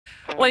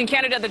Well, in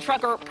Canada, the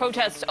trucker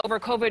protests over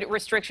COVID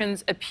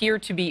restrictions appear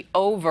to be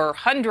over.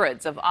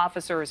 Hundreds of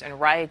officers in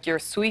riot gear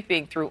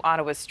sweeping through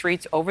Ottawa's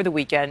streets over the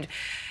weekend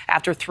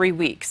after 3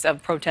 weeks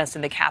of protests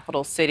in the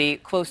capital city.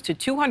 Close to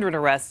 200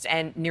 arrests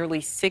and nearly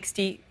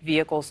 60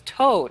 vehicles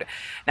towed.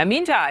 Now,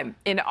 meantime,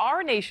 in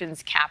our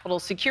nation's capital,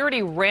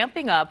 security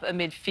ramping up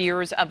amid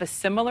fears of a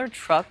similar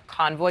truck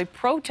convoy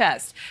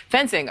protest.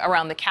 Fencing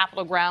around the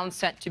Capitol grounds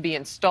set to be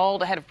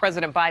installed ahead of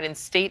President Biden's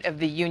State of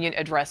the Union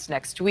address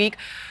next week.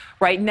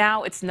 Right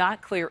now, it's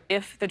not clear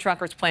if the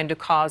truckers plan to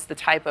cause the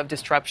type of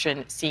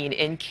disruption seen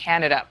in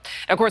Canada.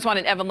 Now,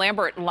 correspondent Evan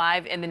Lambert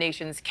live in the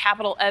nation's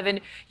capital. Evan,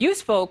 you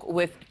spoke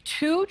with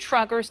two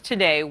truckers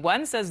today.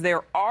 One says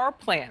there are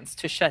plans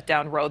to shut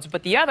down roads,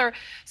 but the other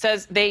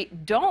says they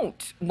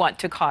don't want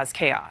to cause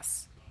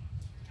chaos.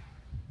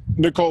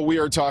 Nichole, we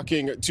are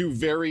talking two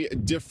very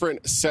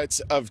different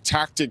sets of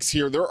tactics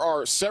here. There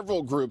are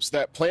several groups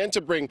that plan to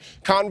bring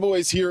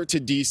convoys here to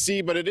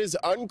D.C., but it is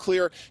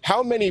unclear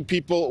how many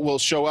people will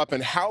show up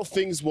and how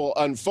things will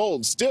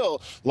unfold.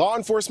 Still, law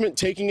enforcement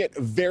taking it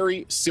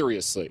very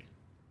seriously.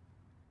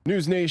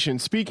 NewsNation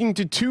speaking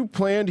to two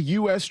planned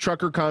U.S.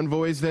 trucker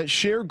convoys that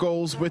share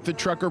goals with the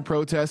trucker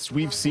protests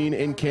we've seen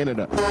in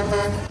Canada.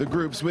 The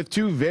groups with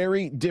two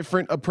very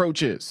different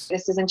approaches.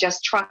 This isn't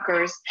just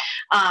truckers.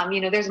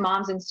 There's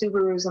moms and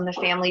Subarus and the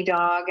family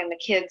dog and the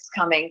kids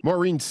coming.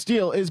 Maureen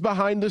Steele is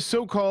behind the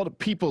so-called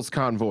People's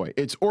Convoy.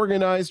 It's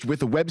organized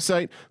with a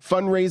website,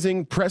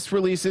 fundraising, press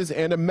releases,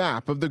 and a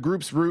map of the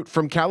group's route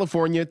from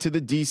California to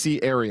the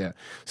D.C. area.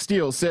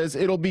 Steele says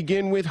it'll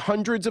begin with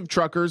hundreds of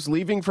truckers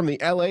leaving from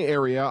the L.A.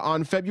 area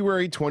on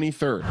February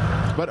 23rd.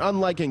 But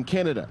unlike in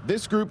Canada,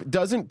 this group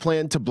doesn't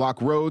plan to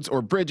block roads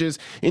or bridges.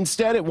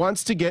 Instead, it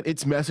wants to get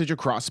its message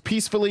across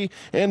peacefully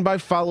and by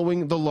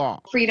following the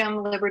law.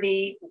 Freedom,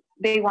 liberty.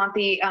 They want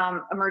the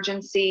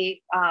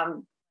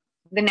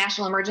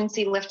national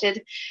emergency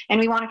lifted, and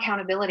we want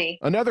accountability.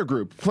 Another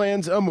group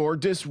plans a more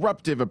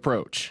disruptive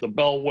approach. The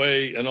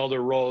beltway and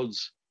other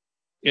roads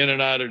in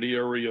and out of the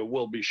area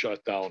will be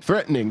shut down,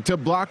 threatening to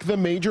block the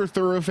major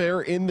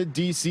thoroughfare in the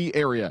D.C.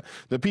 area.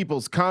 The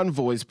People's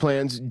Convoy's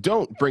plans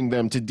don't bring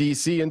them to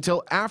D.C.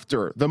 until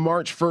after the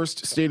March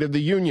 1st State of the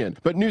Union.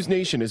 But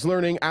NewsNation is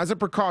learning, as a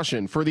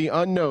precaution for the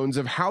unknowns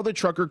of how the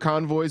trucker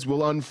convoys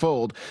will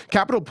unfold,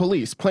 Capitol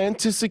Police plan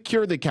to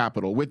secure the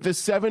Capitol with the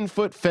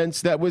 7-foot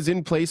fence that was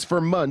in place for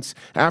months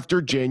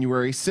after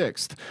January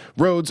 6th.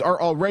 Roads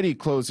are already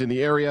closed in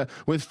the area,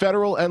 with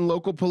federal and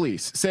local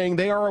police saying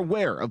they are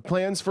aware of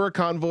plans for a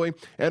convoy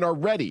and are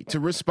ready to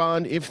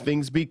respond if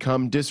things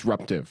become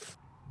disruptive.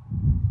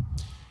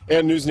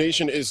 And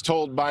NewsNation is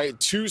told by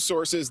two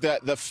sources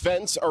that the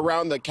fence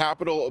around the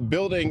Capitol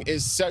building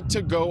is set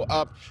to go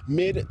up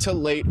mid to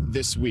late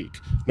this week.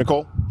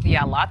 Nichole?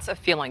 Yeah, lots of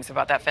feelings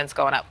about that fence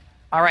going up.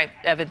 All right,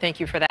 Evan, thank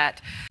you for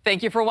that.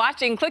 Thank you for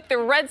watching. Click the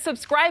red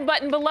subscribe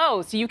button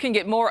below so you can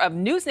get more of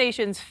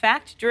NewsNation's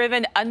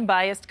fact-driven,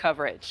 unbiased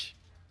coverage.